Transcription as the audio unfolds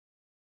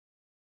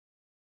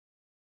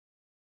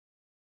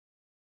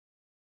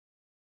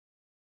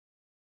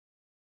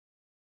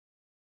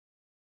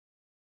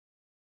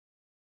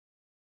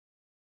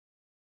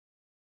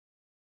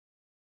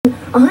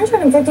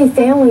150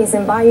 families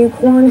in Bayou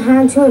Corn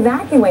had to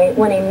evacuate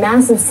when a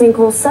massive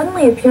sinkhole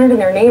suddenly appeared in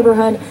their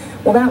neighborhood.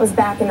 Well, that was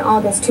back in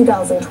August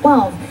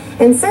 2012.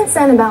 And since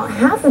then, about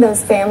half of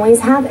those families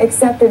have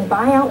accepted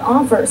buyout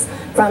offers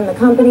from the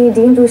company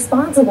deemed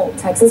responsible,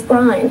 Texas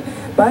Brine.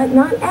 But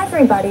not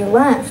everybody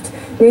left.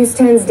 News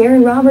 10's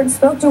Darren Roberts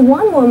spoke to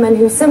one woman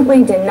who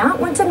simply did not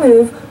want to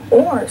move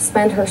or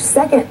spend her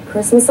second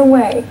Christmas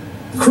away.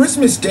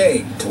 Christmas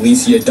Day,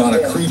 Talicia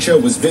Donna Creature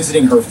was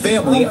visiting her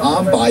family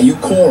on Bayou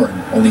Corn,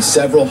 only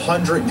several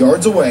hundred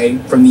yards away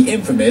from the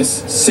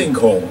infamous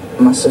sinkhole.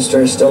 My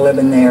sister is still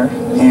living there,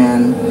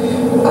 and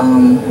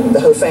the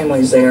whole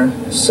family's there,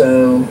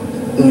 so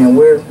you know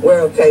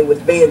we're okay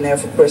with being there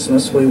for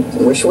Christmas. We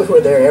wish we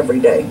were there every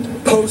day.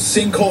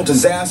 Post-sinkhole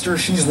disaster,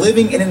 she's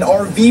living in an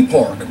RV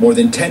park more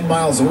than 10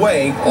 miles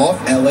away off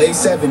LA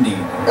 70.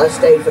 I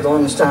stayed for the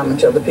longest time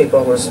until the people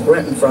I was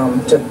renting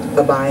from took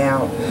a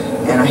buyout,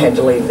 and I had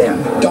to leave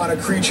them. Donna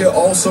Creature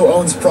also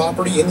owns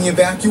property in the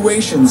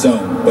evacuation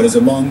zone, but is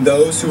among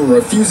those who are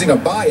refusing a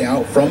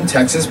buyout from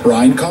Texas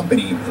Brine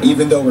Company,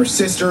 even though her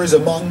sister is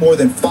among more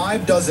than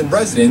 5 dozen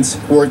residents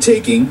who are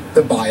taking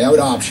the buyout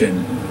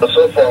option.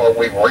 So far,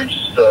 we've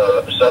reached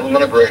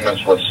settlement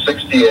agreements with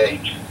 68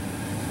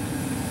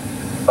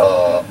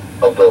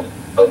 of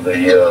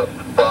the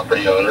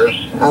property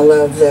owners. I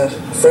love the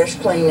fresh,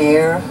 clean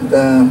air,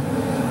 the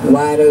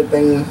wide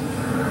open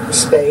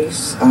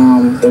space,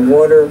 the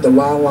water, the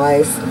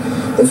wildlife,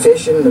 the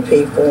fishing, the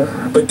people.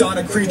 But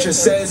Donna Creature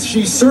says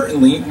she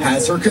certainly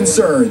has her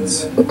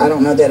concerns. I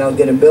don't know that I'll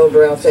get a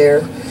builder out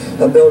there,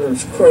 a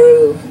builder's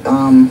crew.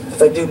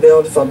 If I do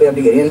build, if I'll be able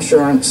to get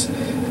insurance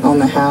on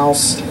the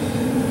house,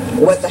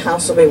 what the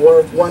house will be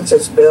worth once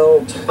it's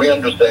built. We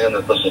understand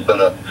that this has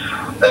been a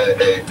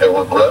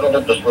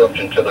regrettable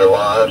disruption to their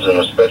lives, and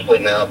especially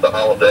now at the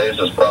holidays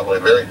is probably a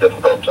very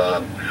difficult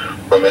time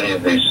for many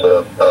of these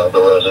the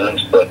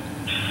residents. But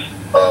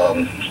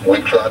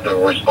we've tried to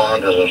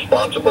respond as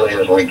responsibly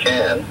as we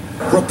can.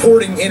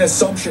 Reporting in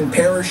Assumption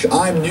Parish,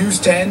 I'm News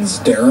 10's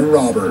Darren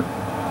Robert.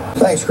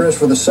 Thanks, Chris.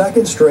 For the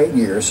second straight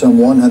year, some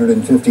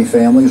 150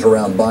 families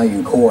around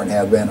Bayou Corn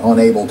have been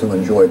unable to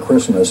enjoy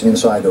Christmas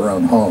inside their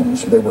own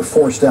homes. They were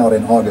forced out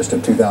in August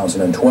of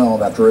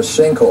 2012 after a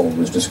sinkhole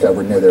was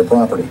discovered near their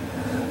property,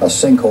 a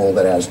sinkhole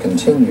that has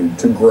continued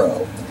to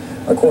grow.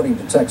 According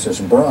to Texas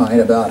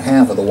Brine, about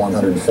half of the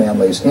 100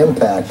 families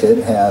impacted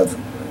have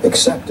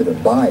accepted a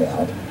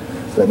buyout,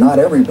 but not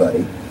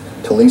everybody.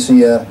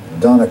 Talicia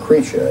Donna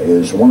Creature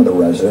is one of the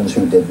residents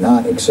who did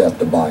not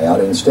accept a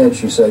buyout. Instead,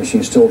 she says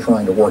she's still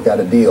trying to work out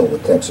a deal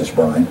with Texas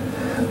Brine.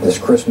 This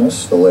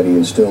Christmas, the lady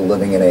is still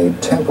living in a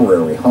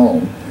temporary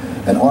home,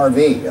 an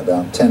RV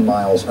about 10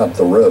 miles up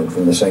the road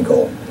from the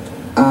sinkhole.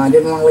 I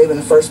didn't want to leave in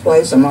the first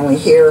place. I'm only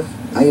here.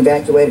 I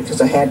evacuated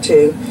because I had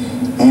to,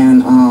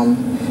 and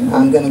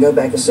I'm going to go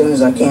back as soon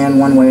as I can,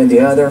 one way or the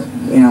other.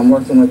 You know, I'm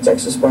working with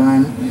Texas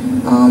Brine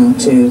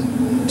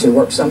to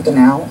work something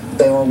out.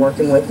 They were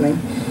working with me,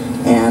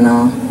 and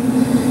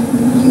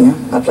yeah,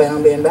 I plan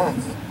on being back.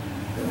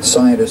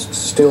 Scientists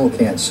still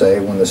can't say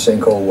when the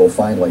sinkhole will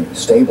finally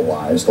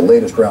stabilize. The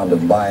latest round of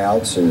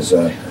buyouts is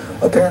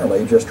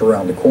apparently just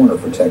around the corner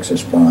for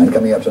Texas Brine.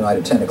 Coming up tonight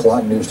at 10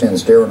 o'clock, News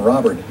 10's Darren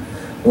Robert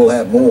will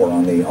have more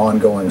on the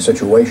ongoing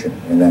situation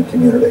in that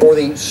community. For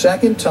the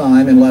second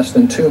time in less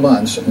than 2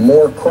 months,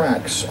 more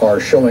cracks are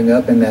showing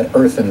up in that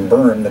earthen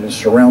berm that is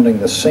surrounding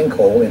the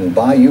sinkhole in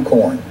Bayou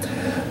Corn.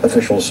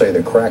 Officials say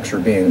the cracks are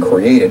being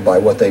created by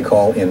what they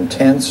call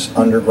intense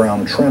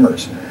underground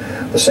tremors.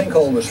 The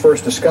sinkhole was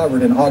first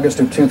discovered in August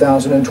of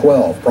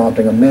 2012,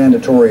 prompting a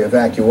mandatory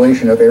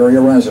evacuation of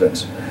area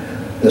residents.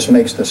 This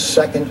makes the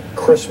second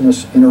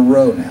Christmas in a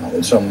row now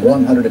that some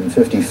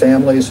 150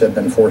 families have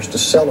been forced to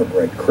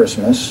celebrate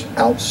Christmas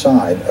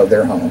outside of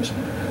their homes.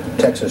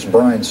 Texas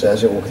Brine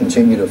says it will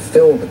continue to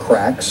fill the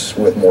cracks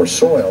with more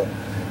soil,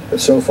 but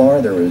so far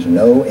there is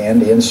no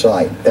end in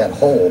sight. That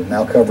hole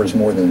now covers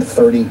more than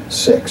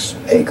 36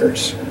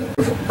 acres.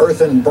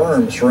 Earthen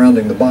berm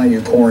surrounding the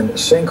Bayou Corn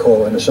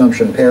sinkhole in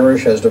Assumption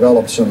Parish has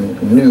developed some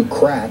new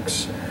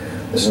cracks.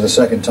 This is the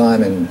second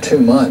time in 2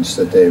 months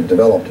that they've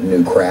developed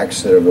new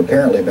cracks that have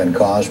apparently been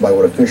caused by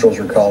what officials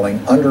are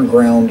calling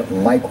underground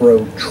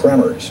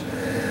micro-tremors.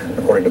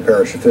 According to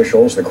parish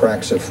officials, the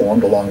cracks have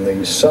formed along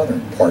the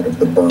southern part of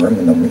the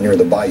berm near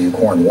the Bayou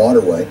Corn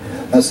waterway.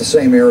 That's the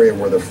same area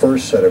where the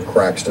first set of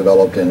cracks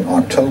developed in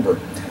October.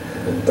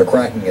 The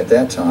cracking at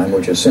that time,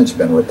 which has since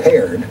been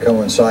repaired,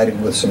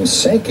 coincided with some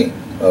sinking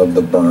of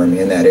the berm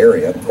in that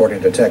area.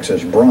 According to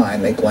Texas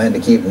Brine, they plan to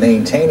keep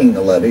maintaining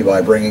the levee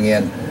by bringing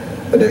in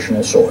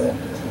additional soil.